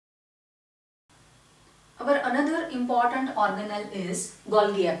Our another important organelle is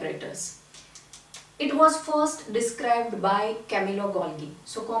Golgi apparatus. It was first described by Camillo Golgi.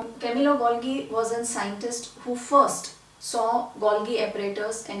 So Camillo Golgi was a scientist who first saw Golgi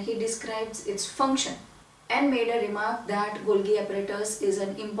apparatus and he describes its function and made a remark that Golgi apparatus is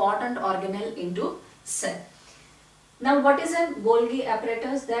an important organelle into cell. Now what is a Golgi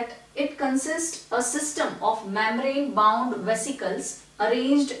apparatus? That it consists a system of membrane bound vesicles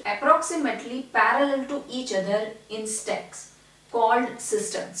arranged approximately parallel to each other in stacks called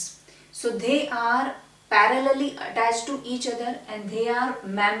cisterns. So they are parallelly attached to each other and they are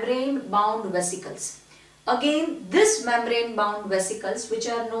membrane bound vesicles. Again, this membrane bound vesicles, which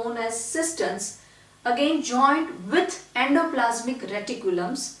are known as cisterns, again joined with endoplasmic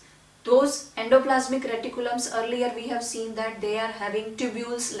reticulums. Those endoplasmic reticulums, earlier we have seen that they are having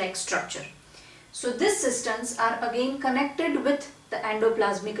tubules like structure. So these cisterns are again connected with the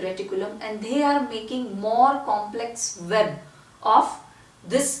endoplasmic reticulum and they are making more complex web of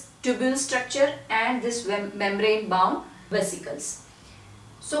this tubule structure and this membrane bound vesicles.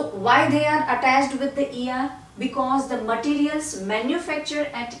 So why they are attached with the ER? Because the materials manufactured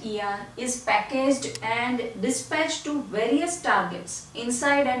at ER is packaged and dispatched to various targets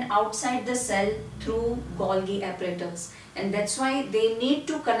inside and outside the cell through Golgi apparatus, and that's why they need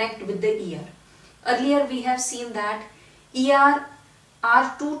to connect with the ER. Earlier we have seen that ER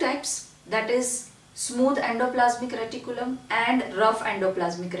are two types, that is smooth endoplasmic reticulum and rough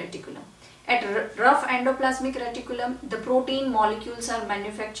endoplasmic reticulum. At rough endoplasmic reticulum, the protein molecules are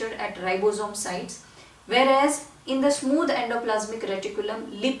manufactured at ribosome sites, whereas in the smooth endoplasmic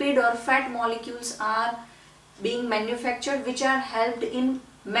reticulum, lipid or fat molecules are being manufactured which are helped in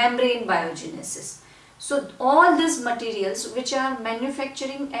membrane biogenesis. So all these materials which are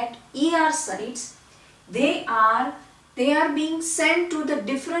manufacturing at ER sites, they are being sent to the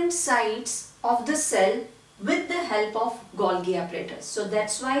different sites of the cell with the help of Golgi apparatus. So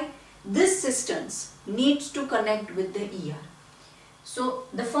that's why this cisterns needs to connect with the ER. So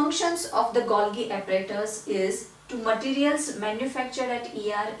the functions of the Golgi apparatus is to materials manufactured at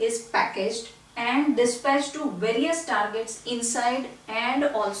ER is packaged and dispatched to various targets inside and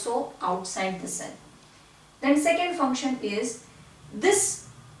also outside the cell. Then second function is this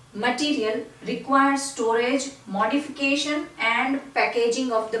material requires storage, modification and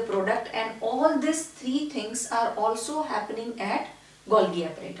packaging of the product, and all these three things are also happening at Golgi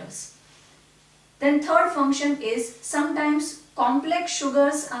apparatus. Then third function is sometimes complex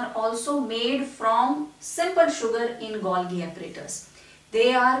sugars are also made from simple sugar in Golgi apparatus.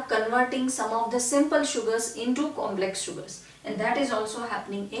 They are converting some of the simple sugars into complex sugars, and that is also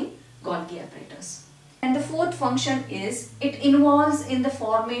happening in Golgi apparatus. And the fourth function is it involves in the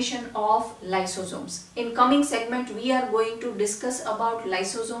formation of lysosomes. In coming segment we are going to discuss about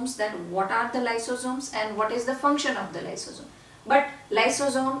lysosomes, that what are the lysosomes and what is the function of the lysosome. But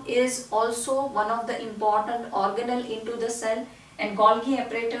lysosome is also one of the important organelle into the cell, and Golgi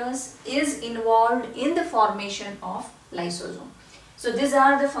apparatus is involved in the formation of lysosome. So these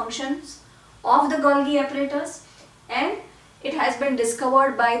are the functions of the Golgi apparatus, and it has been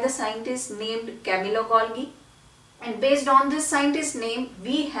discovered by the scientist named Camillo Golgi, and based on this scientist name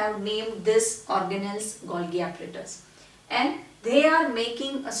we have named this organelles Golgi apparatus, and they are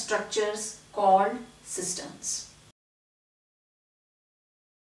making a structures called cisterns.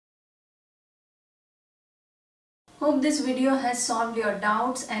 Hope this video has solved your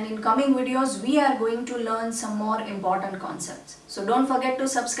doubts, and in coming videos we are going to learn some more important concepts. So don't forget to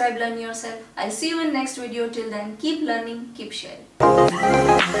subscribe, learn yourself. I'll see you in next video. Till then, keep learning, keep sharing.